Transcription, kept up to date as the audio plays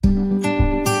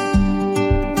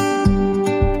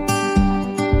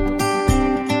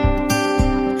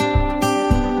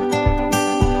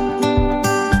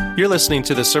You're listening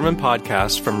to the Sermon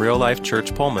Podcast from Real Life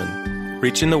Church Pullman,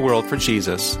 reaching the world for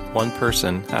Jesus, one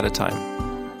person at a time.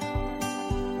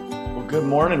 Well, good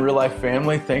morning, Real Life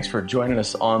family. Thanks for joining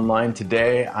us online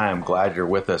today. I am glad you're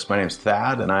with us. My name is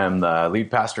Thad, and I am the lead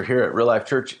pastor here at Real Life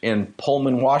Church in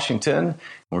Pullman, Washington.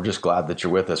 We're just glad that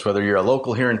you're with us. Whether you're a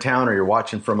local here in town or you're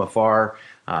watching from afar,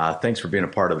 thanks for being a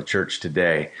part of the church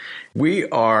today. We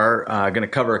are going to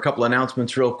cover a couple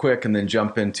announcements real quick and then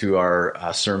jump into our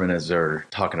sermon as they're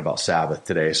talking about Sabbath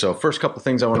today. So first couple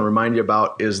things I want to remind you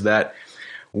about is that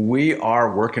we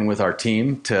are working with our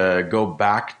team to go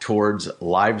back towards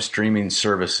live streaming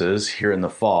services here in the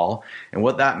fall. And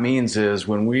what that means is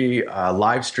when we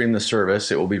live stream the service,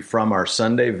 it will be from our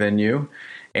Sunday venue.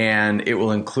 And it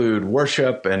will include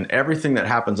worship, and everything that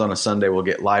happens on a Sunday will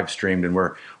get live streamed. And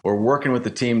we're working with the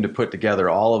team to put together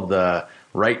all of the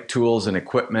right tools and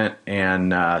equipment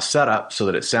and setup so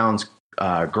that it sounds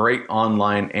great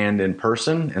online and in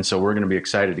person. And so we're going to be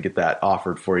excited to get that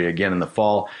offered for you again in the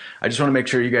fall. I just want to make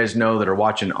sure you guys know that are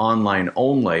watching online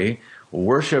only,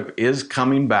 worship is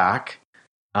coming back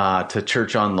to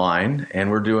church online,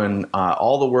 and we're doing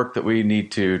all the work that we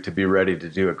need to be ready to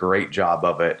do a great job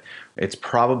of it. It's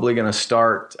probably going to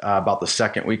start about the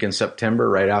second week in September,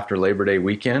 right after Labor Day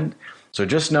weekend. So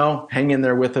just know, hang in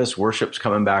there with us. Worship's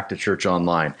coming back to church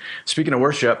online. Speaking of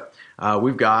worship,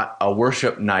 we've got a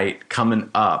worship night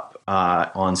coming up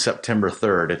on September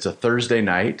 3rd. It's a Thursday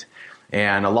night.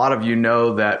 And a lot of you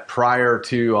know that prior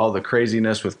to all the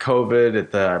craziness with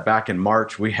COVID back in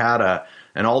March, we had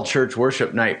an all-church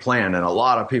worship night planned, and a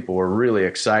lot of people were really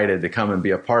excited to come and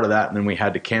be a part of that, and then we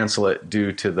had to cancel it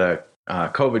due to the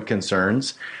COVID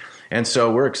concerns. And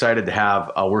so we're excited to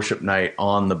have a worship night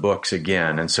on the books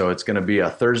again. And so it's going to be a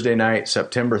Thursday night,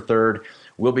 September 3rd.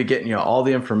 We'll be getting you all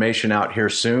the information out here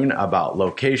soon about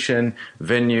location,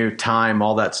 venue, time,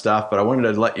 all that stuff. But I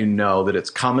wanted to let you know that it's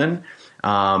coming.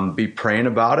 Be praying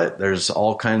about it. There's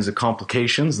all kinds of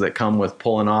complications that come with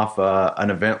pulling off an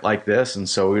event like this, and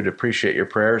so we'd appreciate your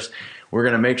prayers. We're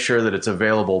going to make sure that it's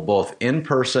available both in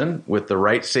person with the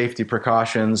right safety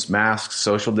precautions, masks,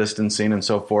 social distancing, and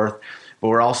so forth, but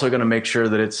we're also going to make sure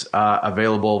that it's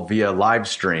available via live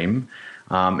stream,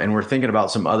 and we're thinking about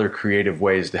some other creative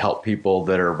ways to help people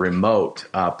that are remote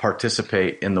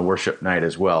participate in the worship night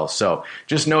as well. So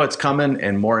just know it's coming,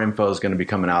 and more info is going to be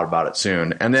coming out about it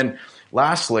soon. And then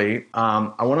lastly,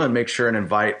 I want to make sure and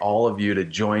invite all of you to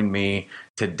join me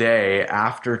today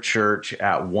after church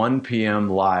at 1 p.m.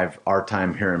 live, our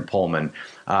time here in Pullman.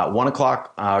 1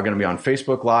 o'clock, we're going to be on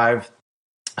Facebook Live,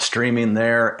 streaming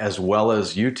there as well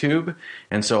as YouTube.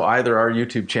 And so either our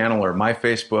YouTube channel or my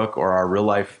Facebook or our Real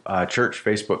Life Church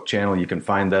Facebook channel, you can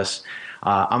find this.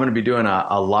 I'm going to be doing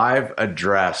a live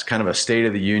address, kind of a State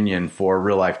of the Union for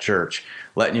Real Life Church,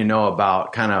 letting you know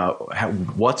about kind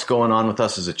of what's going on with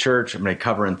us as a church. I'm going to be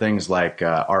covering things like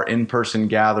our in-person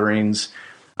gatherings,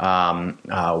 what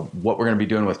we're going to be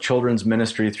doing with children's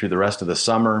ministry through the rest of the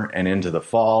summer and into the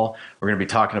fall. We're going to be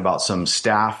talking about some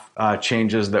staff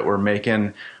changes that we're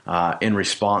making in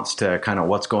response to kind of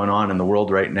what's going on in the world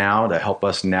right now to help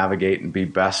us navigate and be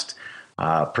best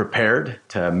prepared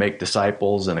to make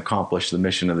disciples and accomplish the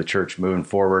mission of the church moving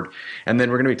forward. And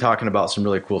then we're going to be talking about some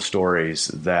really cool stories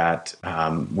that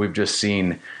we've just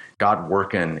seen God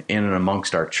working in and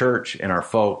amongst our church and our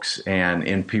folks and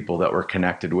in people that we're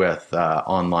connected with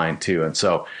online too. And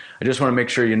so I just want to make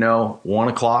sure you know, 1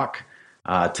 o'clock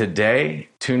today,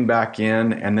 tune back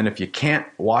in. And then if you can't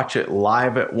watch it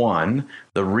live at 1,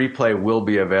 the replay will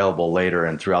be available later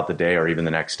and throughout the day or even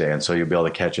the next day. And so you'll be able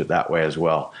to catch it that way as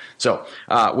well. So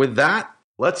with that,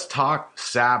 let's talk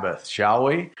Sabbath, shall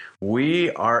we?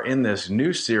 We are in this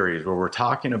new series where we're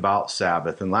talking about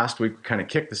Sabbath. And last week, we kind of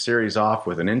kicked the series off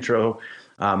with an intro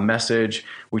message.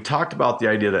 We talked about the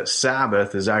idea that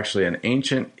Sabbath is actually an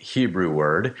ancient Hebrew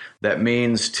word that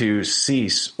means to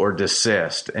cease or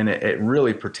desist, and it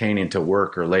really pertaining to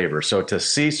work or labor. So to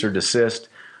cease or desist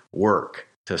work,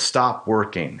 to stop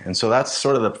working. And so that's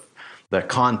sort of the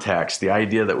context, the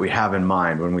idea that we have in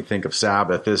mind when we think of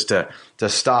Sabbath is to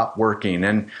stop working.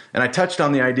 And I touched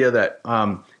on the idea that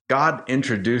God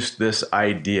introduced this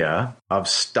idea of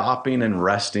stopping and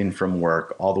resting from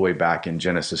work all the way back in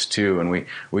Genesis 2. And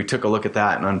we took a look at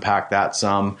that and unpacked that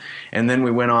some. And then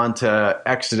we went on to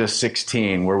Exodus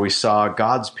 16, where we saw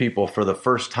God's people for the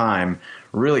first time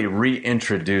really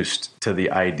reintroduced to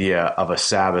the idea of a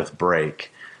Sabbath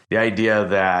break. The idea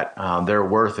that their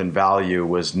worth and value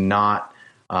was not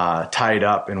tied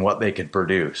up in what they could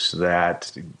produce,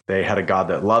 that they had a God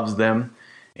that loves them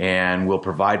and will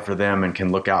provide for them and can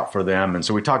look out for them. And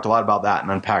so we talked a lot about that and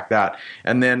unpacked that.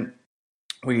 And then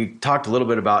we talked a little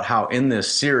bit about how in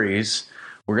this series,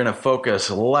 we're going to focus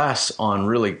less on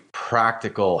really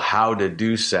practical how to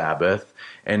do Sabbath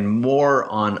and more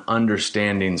on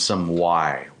understanding some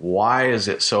why. Why is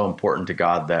it so important to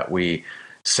God that we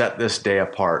set this day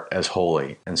apart as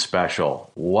holy and special?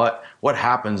 What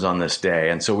happens on this day?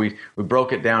 And so we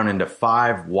broke it down into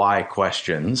 5 why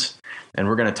questions, and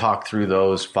we're going to talk through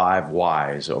those 5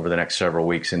 whys over the next several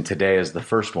weeks. And today is the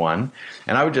first one.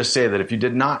 And I would just say that if you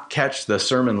did not catch the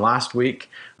sermon last week,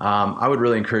 I would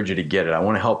really encourage you to get it. I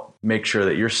want to help make sure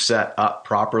that you're set up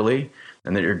properly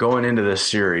and that you're going into this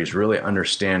series really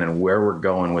understanding where we're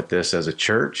going with this as a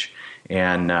church.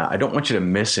 And I don't want you to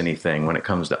miss anything when it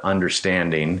comes to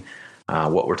understanding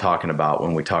what we're talking about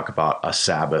when we talk about a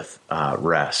Sabbath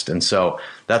rest. And so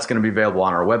that's going to be available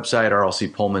on our website,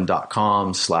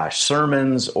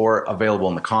 rlcpullman.com/sermons, or available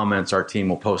in the comments. Our team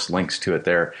will post links to it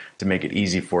there to make it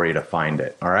easy for you to find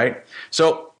it. All right.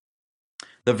 So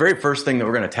the very first thing that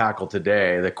we're going to tackle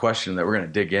today, the question that we're going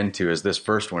to dig into is this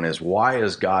first one is, why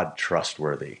is God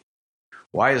trustworthy?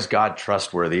 Why is God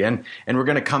trustworthy? And we're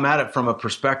going to come at it from a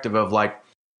perspective of like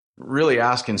really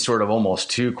asking sort of almost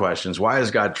 2 questions. Why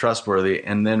is God trustworthy?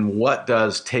 And then what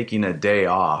does taking a day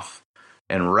off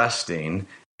and resting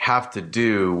have to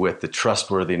do with the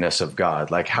trustworthiness of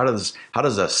God? Like how does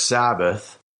a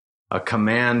Sabbath, a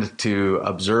command to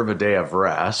observe a day of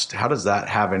rest, how does that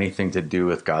have anything to do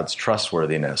with God's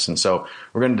trustworthiness? And so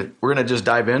we're going to just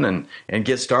dive in and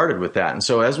get started with that. And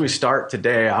so as we start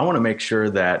today, I want to make sure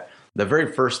that the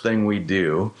very first thing we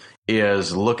do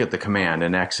is look at the command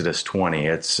in Exodus 20.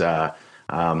 It's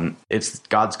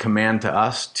God's command to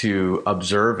us to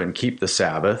observe and keep the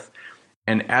Sabbath.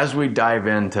 And as we dive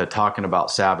into talking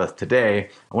about Sabbath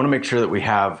today, I want to make sure that we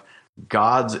have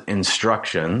God's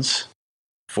instructions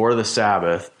for the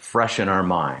Sabbath fresh in our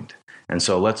mind. And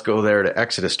so let's go there to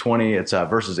Exodus 20. It's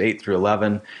verses 8 through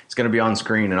 11. It's going to be on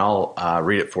screen, and I'll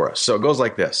read it for us. So it goes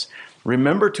like this.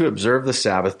 Remember to observe the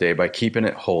Sabbath day by keeping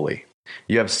it holy.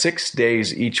 You have 6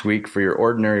 days each week for your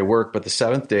ordinary work, but the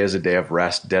 7th day is a day of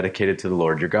rest dedicated to the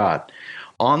Lord your God.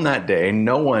 On that day,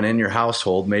 no one in your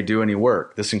household may do any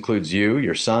work. This includes you,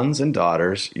 your sons and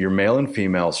daughters, your male and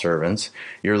female servants,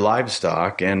 your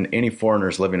livestock, and any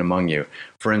foreigners living among you.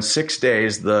 For in 6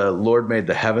 days the Lord made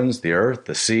the heavens, the earth,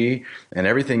 the sea, and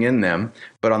everything in them,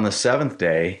 but on the 7th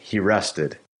day he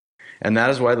rested. And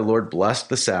that is why the Lord blessed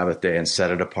the Sabbath day and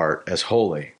set it apart as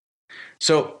holy.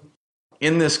 So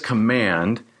in this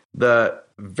command, the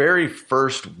very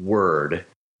first word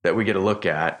that we get to look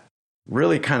at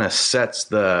really kind of sets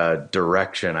the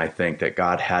direction, I think, that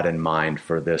God had in mind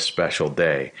for this special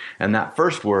day. And that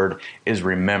first word is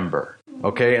remember.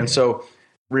 Okay, and so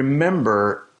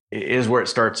remember is where it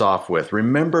starts off with.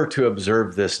 Remember to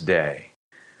observe this day.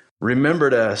 Remember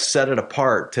to set it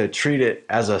apart, to treat it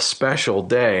as a special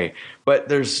day. But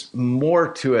there's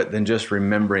more to it than just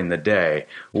remembering the day.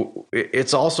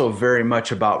 It's also very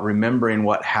much about remembering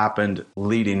what happened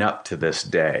leading up to this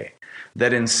day.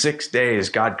 That in 6 days,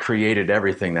 God created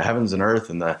everything, the heavens and earth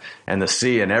and the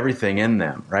sea and everything in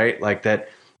them, right? Like that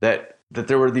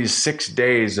there were these 6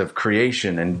 days of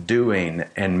creation and doing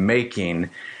and making.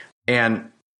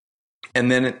 And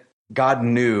then God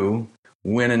knew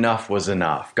when enough was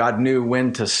enough. God knew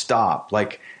when to stop.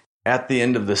 Like at the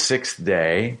end of the 6th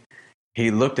day, he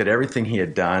looked at everything he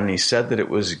had done and he said that it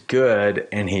was good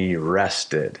and he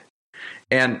rested.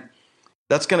 And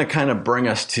that's going to kind of bring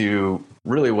us to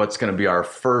really what's going to be our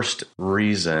first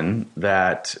reason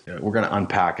that we're going to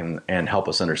unpack and help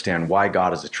us understand why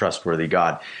God is a trustworthy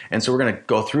God. And so we're going to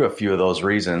go through a few of those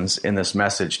reasons in this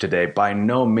message today. By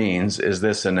no means is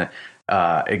this an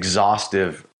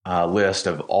exhaustive list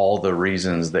of all the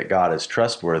reasons that God is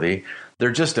trustworthy. There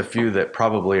are just a few that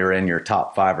probably are in your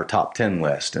top 5 or top 10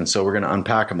 list. And so we're going to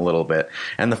unpack them a little bit.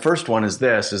 And the first one is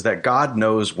this, is that God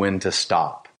knows when to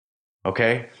stop.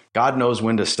 Okay? God knows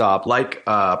when to stop. Like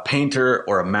a painter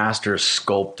or a master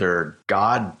sculptor,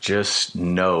 God just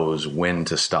knows when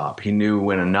to stop. He knew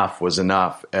when enough was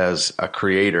enough as a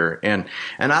creator. And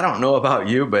I don't know about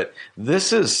you, but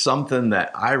this is something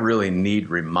that I really need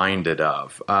reminded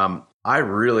of. I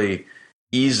really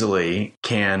easily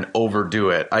can overdo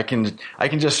it. I can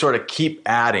just sort of keep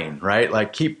adding, right?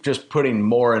 Like keep just putting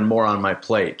more and more on my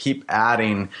plate, keep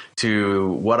adding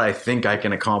to what I think I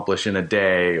can accomplish in a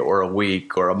day or a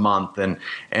week or a month.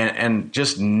 And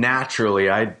just naturally,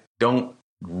 I don't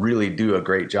really do a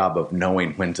great job of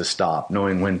knowing when to stop,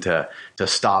 knowing when to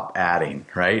stop adding,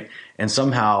 right? And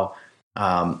somehow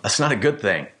that's not a good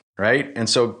thing, right? And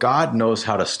so God knows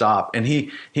how to stop. And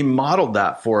he modeled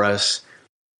that for us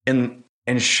and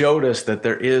showed us that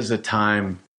there is a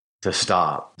time to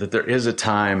stop, that there is a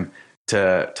time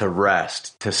to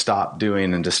rest, to stop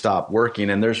doing and to stop working.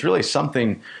 And there's really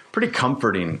something pretty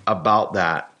comforting about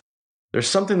that. There's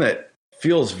something that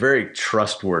feels very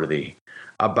trustworthy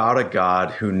about a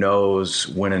God who knows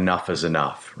when enough is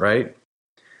enough, right?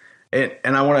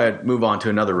 And I want to move on to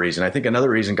another reason. I think another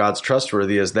reason God's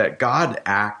trustworthy is that God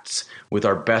acts with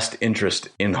our best interest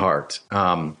in heart.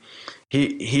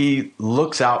 He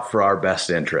looks out for our best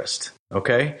interest,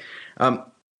 okay?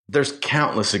 There's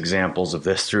countless examples of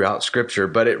this throughout Scripture,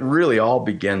 but it really all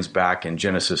begins back in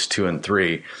Genesis 2 and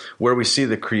 3, where we see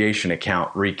the creation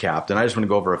account recapped. And I just want to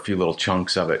go over a few little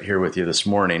chunks of it here with you this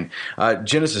morning.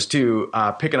 Genesis 2,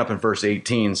 picking up in verse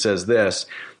 18, says this,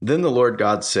 "Then the Lord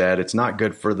God said, 'It's not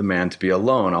good for the man to be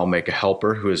alone. I'll make a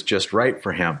helper who is just right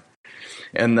for him.'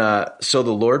 And so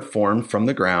the Lord formed from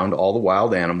the ground all the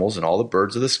wild animals and all the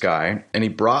birds of the sky, and he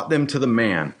brought them to the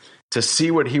man to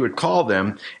see what he would call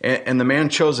them. And the man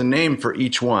chose a name for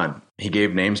each one. He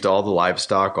gave names to all the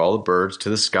livestock, all the birds to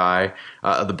the sky,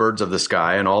 the birds of the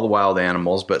sky, and all the wild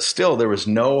animals. But still there was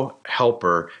no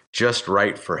helper just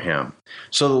right for him.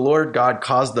 So the Lord God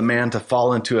caused the man to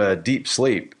fall into a deep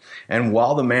sleep. And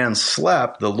while the man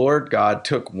slept, the Lord God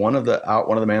took out one of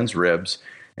the man's ribs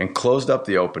and closed up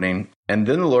the opening. And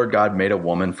then the Lord God made a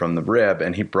woman from the rib,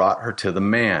 and he brought her to the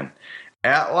man.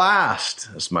 At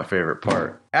last," this is my favorite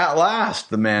part, "at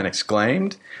last," the man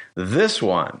exclaimed, "this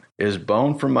one is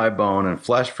bone from my bone and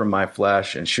flesh from my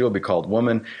flesh, and she will be called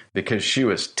woman because she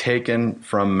was taken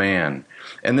from man."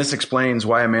 And this explains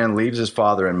why a man leaves his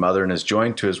father and mother and is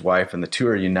joined to his wife, and the two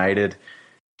are united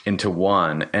into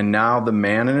one. And now the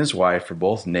man and his wife are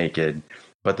both naked,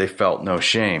 but they felt no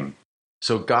shame.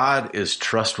 So God is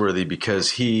trustworthy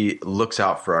because he looks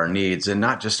out for our needs, and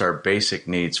not just our basic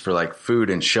needs for like food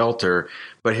and shelter,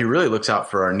 but he really looks out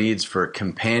for our needs for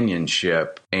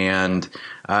companionship and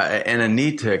a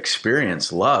need to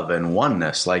experience love and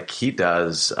oneness like he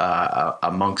does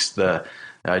amongst the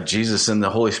Jesus and the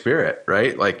Holy Spirit,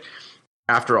 right? Like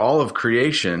after all of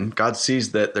creation, God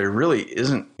sees that there really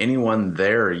isn't anyone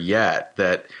there yet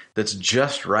that's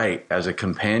just right as a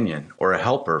companion or a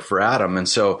helper for Adam. And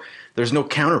so there's no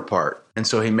counterpart. And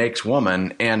so he makes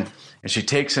woman and she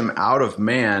takes him out of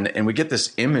man. And we get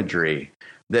this imagery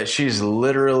that she's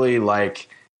literally like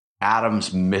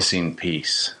Adam's missing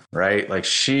piece, right? Like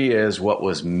she is what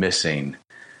was missing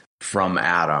from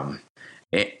Adam.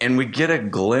 And we get a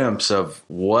glimpse of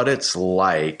what it's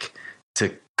like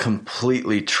to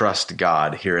completely trust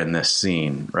God here in this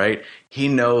scene, right? He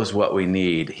knows what we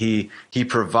need. He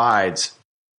provides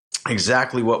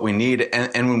exactly what we need.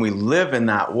 And when we live in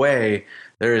that way,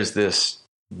 there is this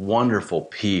wonderful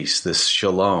peace, this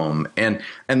shalom, and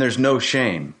there's no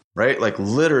shame, right? Like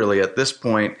literally at this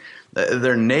point,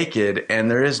 they're naked and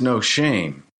there is no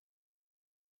shame.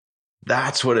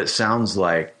 That's what it sounds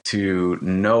like to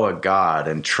know a God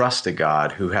and trust a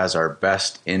God who has our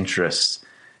best interests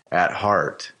at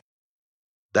heart.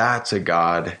 That's a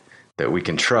God that we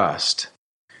can trust.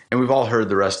 And we've all heard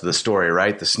the rest of the story,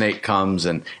 right? The snake comes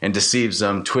and deceives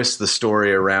them, twists the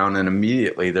story around, and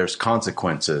immediately there's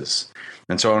consequences.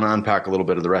 And so I want to unpack a little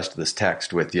bit of the rest of this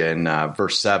text with you in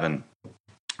verse 7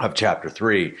 of chapter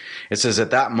 3. It says,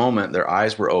 "At that moment their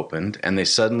eyes were opened, and they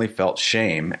suddenly felt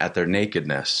shame at their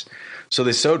nakedness. So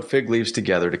they sewed fig leaves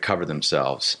together to cover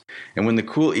themselves. And when the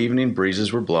cool evening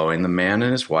breezes were blowing, the man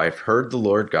and his wife heard the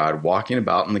Lord God walking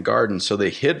about in the garden, so they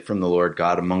hid from the Lord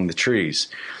God among the trees.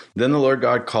 Then the Lord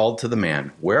God called to the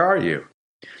man, 'Where are you?'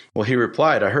 Well, he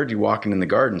replied, 'I heard you walking in the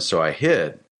garden, so I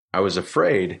hid. I was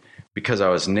afraid because I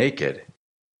was naked.'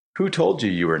 'Who told you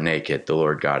you were naked?' the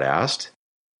Lord God asked.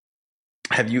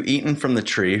 'Have you eaten from the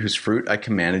tree whose fruit I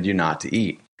commanded you not to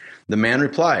eat?' The man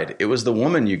replied, 'It was the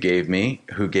woman you gave me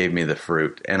who gave me the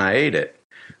fruit, and I ate it.'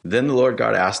 Then the Lord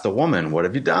God asked the woman, 'What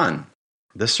have you done?'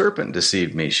 'The serpent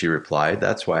deceived me,' she replied.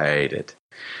 'That's why I ate it.'"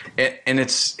 And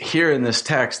it's here in this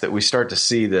text that we start to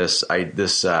see these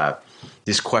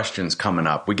questions coming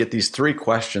up. We get these three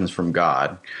questions from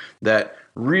God that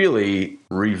really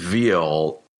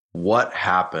reveal what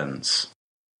happens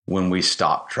when we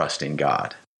stop trusting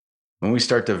God, when we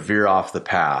start to veer off the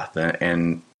path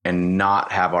and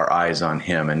not have our eyes on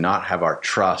him and not have our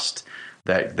trust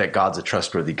that God's a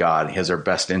trustworthy God. He has our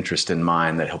best interest in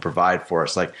mind, that he'll provide for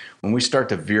us. Like when we start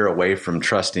to veer away from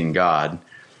trusting God,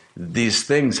 these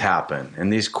things happen,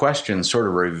 and these questions sort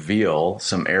of reveal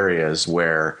some areas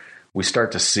where we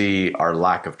start to see our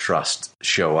lack of trust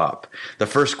show up. The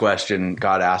first question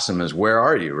God asks him is, "Where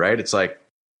are you?" Right? It's like,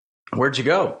 "Where'd you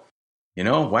go?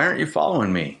 Why aren't you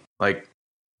following me? Like,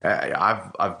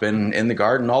 I've been in the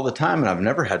garden all the time, and I've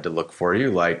never had to look for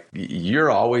you. Like,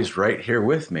 you're always right here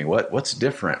with me. What's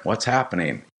different? What's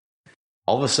happening?"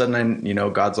 all of a sudden,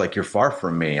 God's like, you're far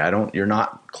from me. You're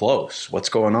not close. What's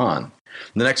going on?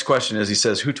 The next question is, he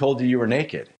says, who told you were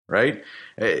naked, right?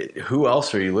 Who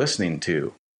else are you listening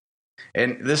to?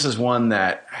 And this is one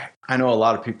that I know a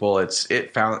lot of people, it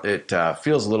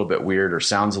feels a little bit weird or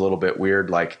sounds a little bit weird,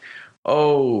 like,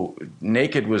 oh,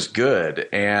 naked was good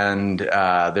and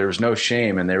there was no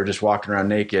shame and they were just walking around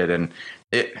naked. And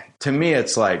to me,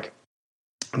 it's like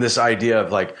this idea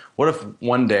of like, what if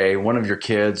one day one of your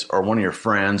kids or one of your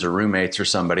friends or roommates or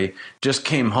somebody just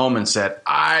came home and said,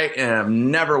 I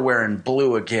am never wearing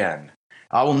blue again.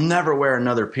 I will never wear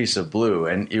another piece of blue.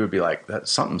 And you would be like, that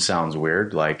something sounds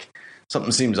weird. Like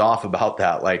something seems off about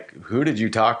that. Like, who did you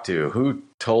talk to? Who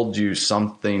told you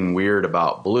something weird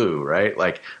about blue, right?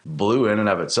 Like blue in and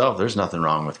of itself, there's nothing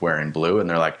wrong with wearing blue. And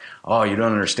they're like, oh, you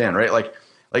don't understand, right? Like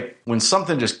when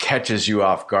something just catches you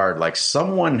off guard, like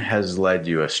someone has led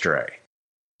you astray.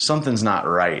 Something's not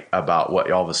right about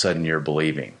what all of a sudden you're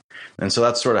believing. And so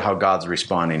that's sort of how God's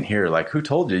responding here. Like, who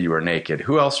told you you were naked?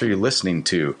 Who else are you listening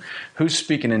to? Who's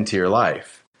speaking into your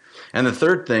life? And the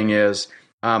third thing is,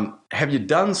 have you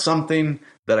done something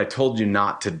that I told you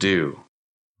not to do?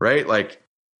 Right? Like,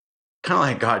 kind of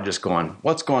like God just going,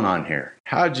 what's going on here?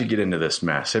 How'd you get into this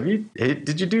mess?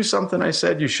 Did you do something I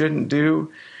said you shouldn't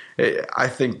do? I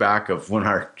think back of when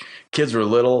our kids were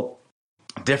little,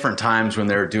 different times when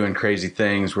they were doing crazy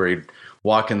things where he'd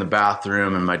walk in the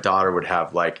bathroom and my daughter would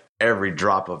have like every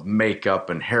drop of makeup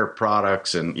and hair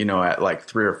products and, at like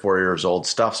 3 or 4 years old,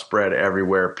 stuff spread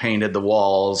everywhere, painted the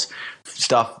walls,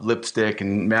 stuff, lipstick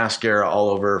and mascara all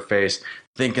over her face,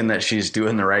 thinking that she's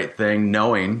doing the right thing,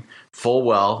 knowing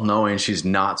she's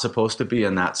not supposed to be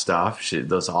in that stuff.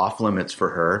 Those off limits for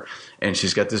her. And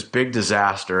she's got this big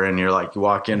disaster. And you're like, you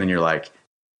walk in and you're like,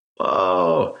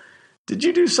 oh, did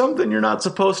you do something you're not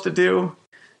supposed to do?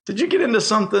 Did you get into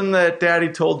something that daddy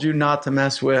told you not to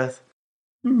mess with?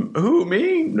 Who,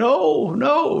 me?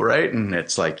 No, right? And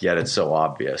it's like, yet it's so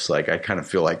obvious. Like, I kind of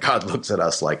feel like God looks at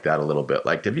us like that a little bit.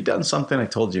 Like, have you done something I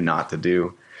told you not to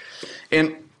do?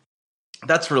 And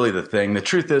that's really the thing. The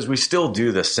truth is we still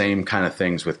do the same kind of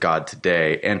things with God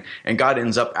today. And God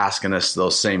ends up asking us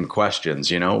those same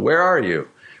questions, where are you?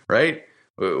 Right?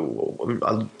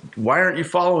 Why aren't you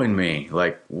following me?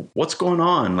 Like, what's going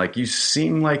on? Like, you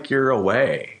seem like you're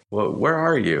away. Well, where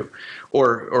are you?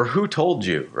 Or who told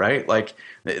you, right? Like,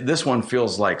 this one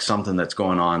feels like something that's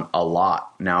going on a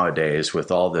lot nowadays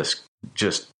with all this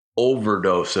just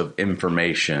overdose of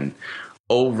information,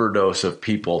 overdose of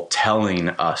people telling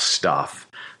us stuff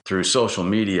through social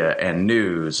media and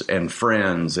news and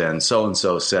friends and so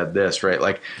said this, right?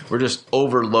 Like, we're just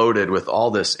overloaded with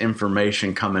all this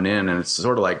information coming in, and it's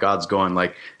sort of like God's going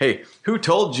like, hey, who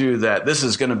told you that this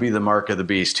is going to be the mark of the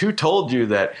beast? Who told you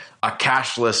that a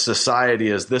cashless society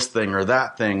is this thing or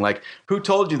that thing? Like, who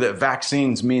told you that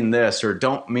vaccines mean this or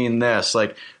don't mean this?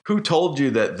 Like, who told you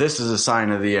that this is a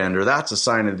sign of the end or that's a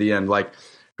sign of the end? Like,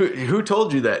 who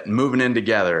told you that moving in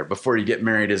together before you get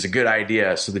married is a good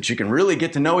idea so that you can really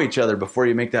get to know each other before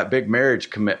you make that big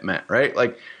marriage commitment, right?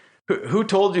 Like, who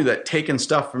told you that taking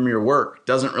stuff from your work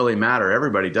doesn't really matter?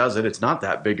 Everybody does it. It's not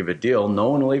that big of a deal. No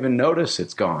one will even notice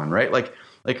it's gone, right? Like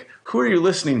who are you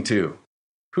listening to?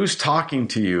 Who's talking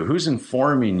to you? Who's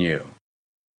informing you?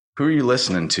 Who are you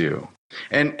listening to?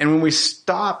 And when we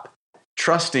stop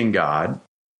trusting God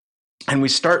and we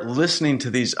start listening to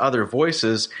these other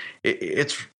voices,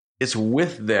 it's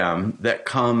with them that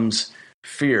comes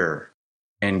fear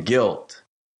and guilt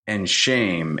and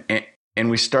shame. And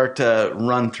we start to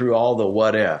run through all the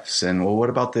what ifs and, well, what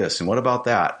about this? And what about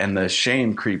that? And the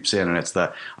shame creeps in and it's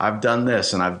I've done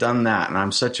this and I've done that and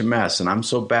I'm such a mess and I'm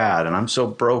so bad and I'm so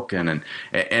broken.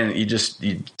 And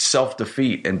you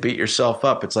self-defeat and beat yourself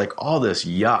up. It's like all this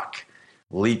yuck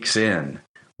leaks in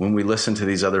when we listen to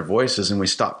these other voices and we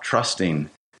stop trusting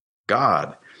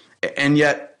God. And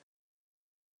yet,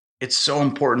 it's so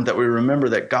important that we remember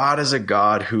that God is a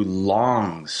God who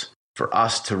longs for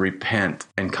us to repent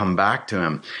and come back to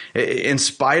him, in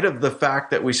spite of the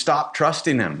fact that we stop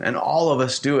trusting him. And all of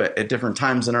us do it at different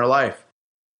times in our life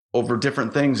over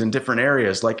different things in different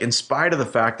areas. Like, in spite of the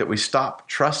fact that we stop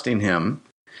trusting him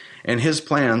and his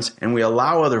plans, and we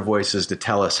allow other voices to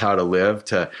tell us how to live,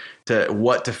 to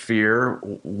what to fear,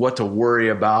 what to worry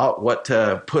about, what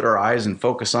to put our eyes and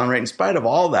focus on, right? In spite of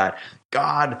all that,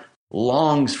 God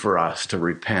longs for us to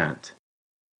repent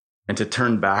and to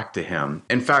turn back to him.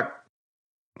 In fact,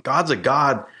 God's a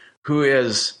God who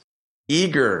is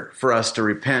eager for us to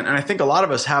repent. And I think a lot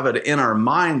of us have it in our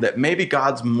mind that maybe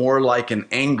God's more like an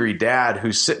angry dad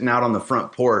who's sitting out on the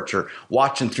front porch or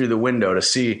watching through the window to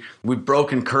see we've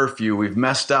broken curfew, we've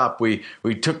messed up, we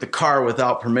took the car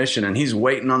without permission, and he's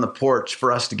waiting on the porch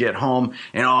for us to get home.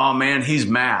 And oh man, he's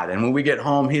mad. And when we get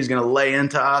home, he's going to lay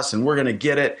into us and we're going to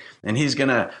get it. And he's going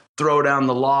to throw down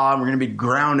the law and we're going to be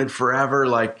grounded forever.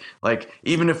 Like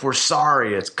even if we're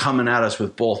sorry, it's coming at us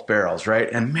with both barrels, right?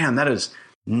 And man, that is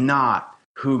not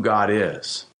who God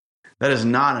is. That is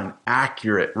not an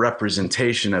accurate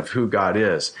representation of who God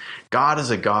is. God is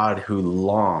a God who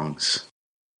longs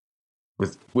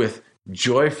with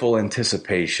joyful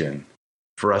anticipation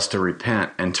for us to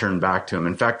repent and turn back to him.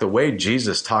 In fact, the way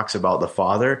Jesus talks about the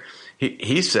Father,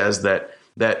 he says that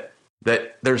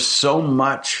there's so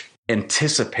much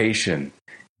anticipation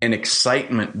and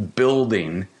excitement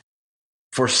building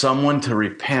for someone to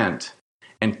repent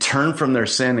and turn from their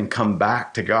sin and come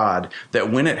back to God,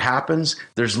 that when it happens,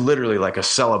 there's literally like a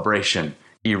celebration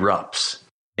erupts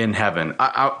in heaven.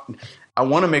 I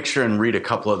want to make sure and read a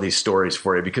couple of these stories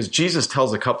for you because Jesus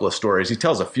tells a couple of stories. He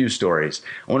tells a few stories.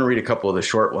 I want to read a couple of the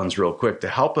short ones real quick to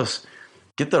help us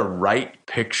get the right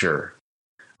picture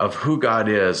of who God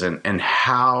is and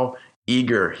how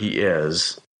eager he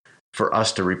is for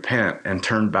us to repent and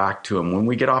turn back to him when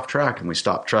we get off track and we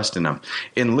stop trusting him.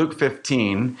 In Luke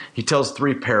 15, he tells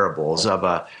three parables of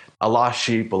a lost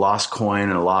sheep, a lost coin,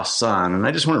 and a lost son. And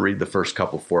I just want to read the first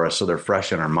couple for us so they're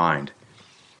fresh in our mind.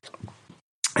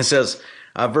 It says,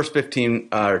 chapter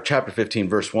 15,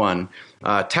 verse 1,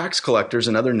 tax collectors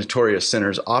and other notorious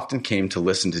sinners often came to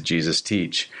listen to Jesus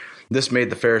teach. This made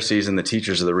the Pharisees and the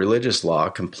teachers of the religious law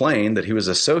complain that he was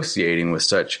associating with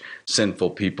such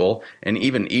sinful people and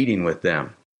even eating with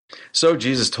them. So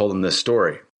Jesus told them this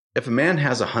story. If a man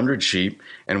has 100 sheep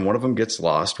and one of them gets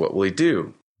lost, what will he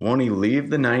do? Won't he leave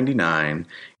the 99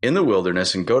 in the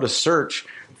wilderness and go to search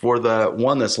for the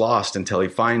one that's lost until he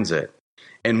finds it?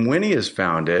 And when he has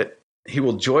found it, he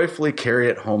will joyfully carry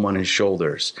it home on his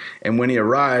shoulders. And when he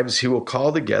arrives, he will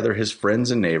call together his friends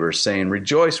and neighbors, saying,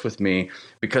 "Rejoice with me,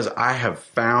 because I have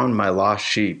found my lost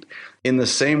sheep." In the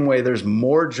same way, there's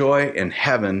more joy in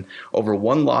heaven over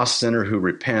one lost sinner who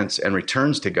repents and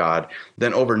returns to God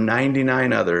than over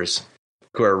 99 others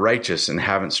who are righteous and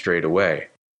haven't strayed away.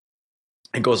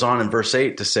 It goes on in verse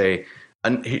 8 to say,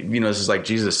 this is like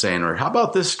Jesus saying, or how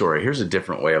about this story? Here's a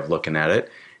different way of looking at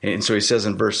it. And so he says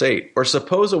in verse 8, or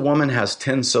suppose a woman has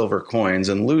 10 silver coins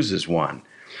and loses one.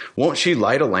 Won't she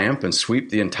light a lamp and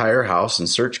sweep the entire house and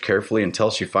search carefully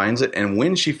until she finds it? And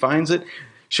when she finds it,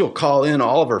 she'll call in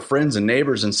all of her friends and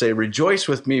neighbors and say, "Rejoice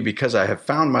with me because I have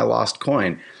found my lost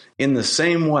coin." In the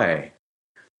same way,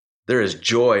 there is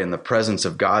joy in the presence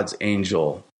of God's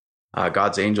angels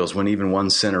when even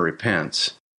one sinner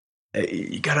repents.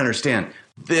 You got to understand,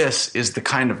 this is the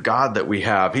kind of God that we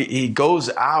have. He goes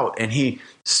out and he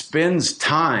spends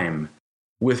time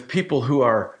with people who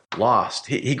are lost.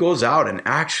 He goes out and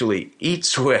actually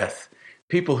eats with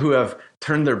people who have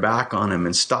turned their back on him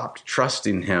and stopped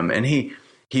trusting him. And he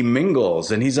mingles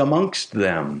and he's amongst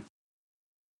them.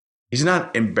 He's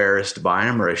not embarrassed by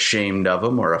them or ashamed of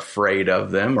them or afraid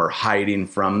of them or hiding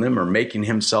from them or making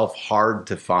himself hard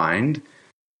to find.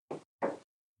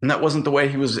 And that wasn't the way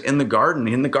he was in the garden.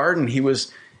 In the garden, he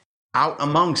was out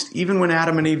amongst, even when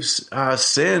Adam and Eve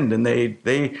sinned and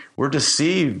they were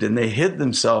deceived and they hid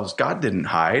themselves, God didn't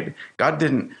hide. God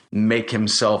didn't make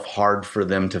himself hard for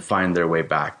them to find their way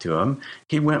back to him.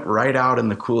 He went right out in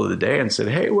the cool of the day and said,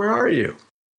 "Hey, where are you?"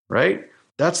 Right?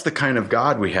 That's the kind of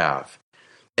God we have.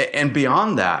 And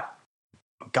beyond that,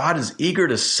 God is eager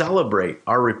to celebrate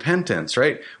our repentance,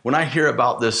 right? When I hear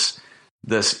about this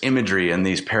imagery and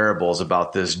these parables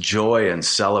about this joy and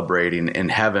celebrating in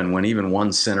heaven when even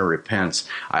one sinner repents,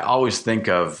 I always think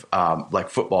of like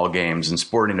football games and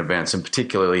sporting events, and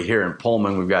particularly here in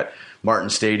Pullman, we've got Martin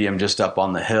Stadium just up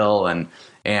on the hill,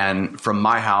 and from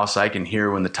my house, I can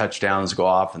hear when the touchdowns go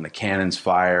off and the cannons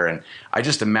fire, and I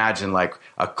just imagine like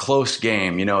a close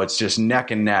game, it's just neck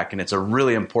and neck, and it's a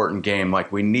really important game,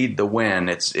 like we need the win.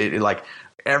 It's like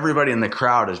everybody in the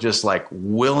crowd is just like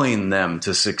willing them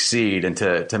to succeed and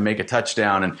to make a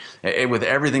touchdown, and with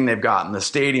everything they've got, and the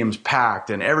stadium's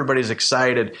packed and everybody's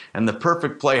excited, and the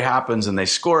perfect play happens and they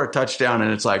score a touchdown,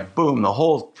 and it's like boom, the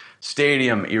whole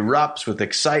stadium erupts with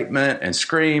excitement and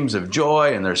screams of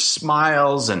joy, and there's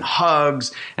smiles and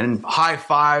hugs and high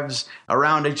fives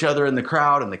around each other in the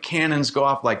crowd, and the cannons go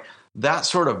off. Like that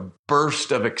sort of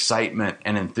burst of excitement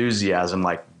and enthusiasm,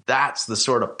 like that's the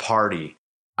sort of party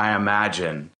I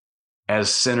imagine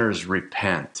as sinners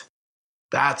repent.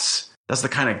 That's the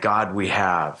kind of God we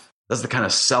have. That's the kind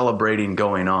of celebrating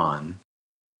going on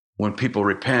when people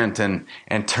repent and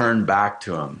turn back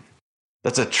to him.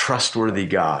 That's a trustworthy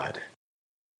God.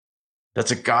 That's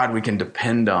a God we can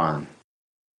depend on.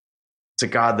 It's a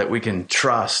God that we can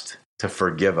trust to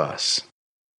forgive us.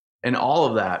 And all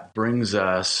of that brings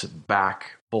us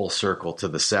back full circle to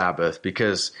the Sabbath,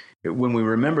 because when we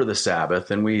remember the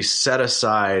Sabbath and we set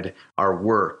aside our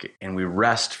work and we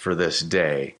rest for this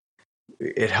day,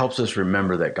 it helps us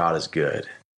remember that God is good.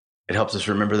 It helps us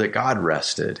remember that God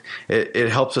rested. It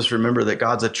helps us remember that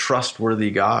God's a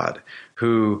trustworthy God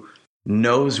who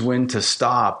knows when to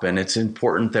stop, and it's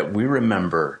important that we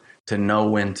remember to know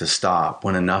when to stop,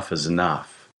 when enough is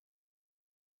enough.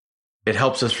 It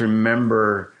helps us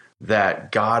remember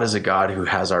that God is a God who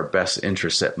has our best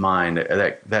interests at mind,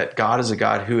 that God is a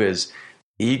God who is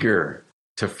eager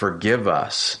to forgive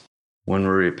us when we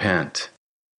repent.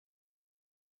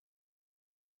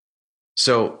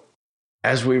 So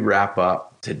as we wrap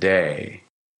up today,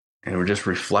 and we're just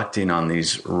reflecting on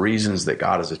these reasons that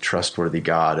God is a trustworthy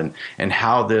God, and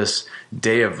how this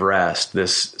day of rest,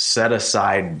 this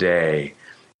set-aside day,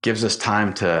 gives us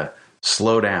time to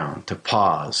slow down, to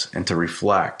pause, and to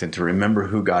reflect, and to remember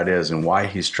who God is and why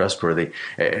he's trustworthy.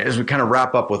 As we kind of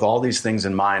wrap up with all these things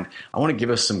in mind, I want to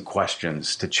give us some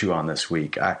questions to chew on this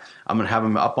week. I'm going to have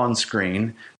them up on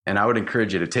screen, and I would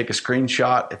encourage you to take a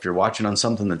screenshot if you're watching on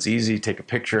something that's easy, take a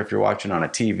picture if you're watching on a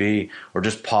TV, or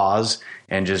just pause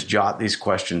and just jot these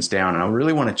questions down. And I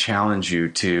really want to challenge you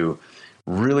to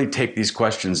really take these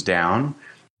questions down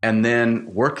and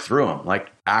then work through them,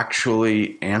 like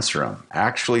actually answer them,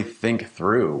 actually think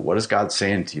through, what is God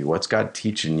saying to you? What's God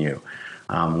teaching you?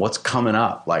 What's coming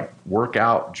up? Like work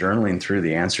out journaling through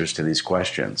the answers to these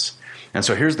questions. And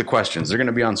so here's the questions. They're going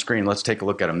to be on screen. Let's take a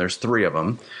look at them. There's 3 of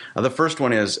them. The first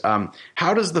one is,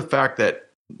 how does the fact that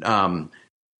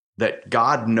that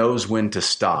God knows when to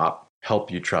stop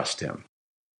help you trust him?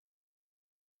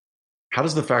 How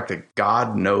does the fact that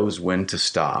God knows when to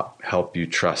stop help you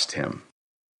trust him?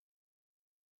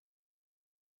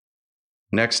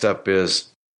 Next up is,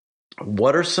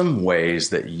 what are some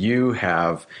ways that you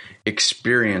have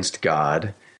experienced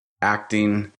God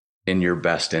acting in your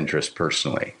best interest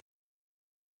personally?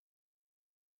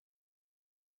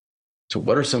 So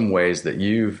what are some ways that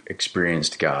you've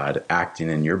experienced God acting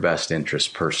in your best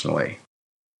interest personally?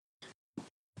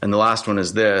 And the last one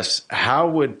is this: how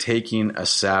would taking a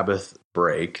Sabbath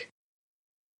break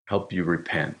help you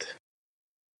repent?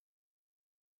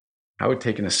 How would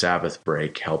taking a Sabbath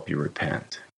break help you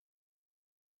repent?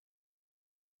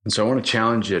 And so I want to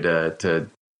challenge you to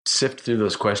sift through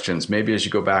those questions. Maybe as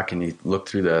you go back and you look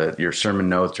through your sermon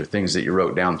notes or things that you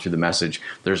wrote down through the message,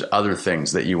 there's other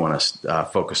things that you want to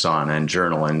focus on and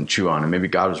journal and chew on. And maybe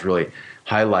God was really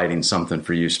highlighting something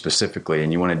for you specifically,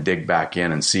 and you want to dig back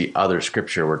in and see other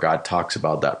scripture where God talks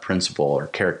about that principle or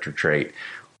character trait.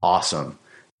 Awesome.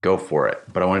 Go for it.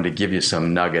 But I wanted to give you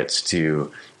some nuggets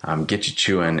to get you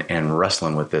chewing and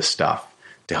wrestling with this stuff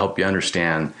to help you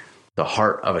understand the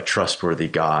heart of a trustworthy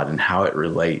God and how it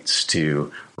relates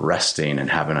to resting and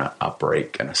having a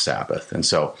break and a Sabbath. And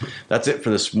so that's it for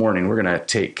this morning. We're going to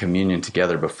take communion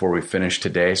together before we finish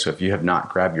today. So if you have not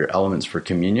grabbed your elements for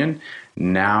communion,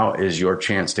 now is your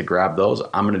chance to grab those.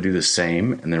 I'm going to do the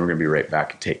same, and then we're going to be right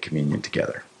back and take communion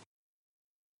together.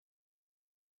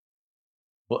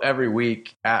 Well, every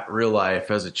week at Real Life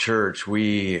as a church,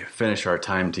 we finish our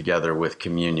time together with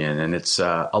communion. And it's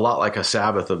a lot like a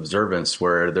Sabbath observance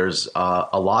where there's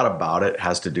a lot about it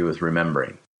has to do with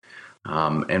remembering.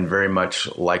 And very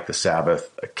much like the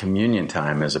Sabbath, communion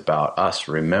time is about us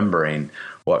remembering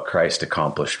what Christ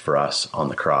accomplished for us on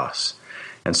the cross.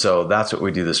 And so that's what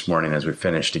we do this morning as we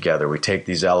finish together. We take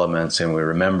these elements and we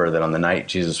remember that on the night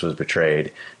Jesus was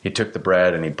betrayed, he took the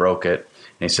bread and he broke it.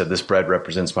 And he said, "This bread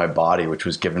represents my body, which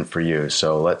was given for you."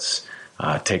 So let's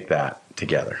take that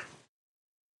together.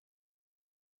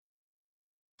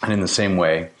 And in the same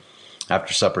way,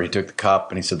 after supper, he took the cup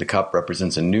and he said, "The cup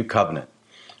represents a new covenant,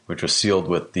 which was sealed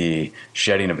with the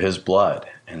shedding of his blood."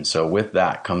 And so with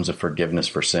that comes a forgiveness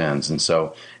for sins. And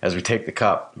so as we take the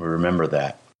cup, we remember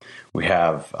that we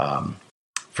have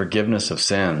forgiveness of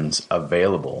sins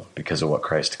available because of what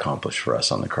Christ accomplished for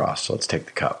us on the cross. So let's take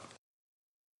the cup.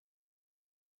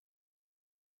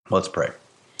 Let's pray.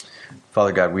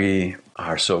 Father God, we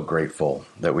are so grateful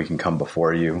that we can come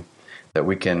before you, that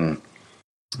we can,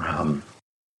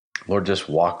 Lord, just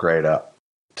walk right up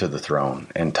to the throne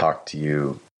and talk to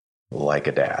you like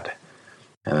a dad.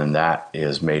 And then that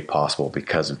is made possible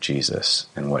because of Jesus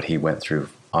and what he went through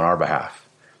on our behalf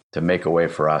to make a way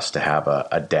for us to have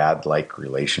a dad-like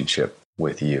relationship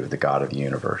with you, the God of the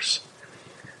universe.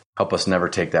 Help us never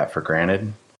take that for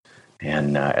granted.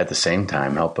 And at the same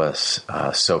time, help us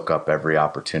soak up every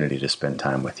opportunity to spend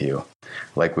time with you,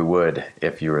 like we would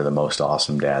if you were the most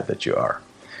awesome dad that you are.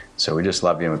 So we just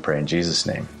love you and we pray in Jesus'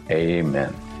 name.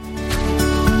 Amen.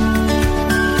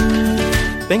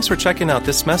 Thanks for checking out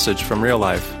this message from Real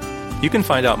Life. You can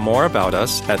find out more about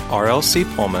us at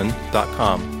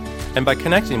rlcpullman.com and by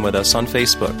connecting with us on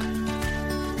Facebook.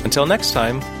 Until next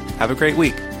time, have a great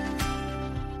week.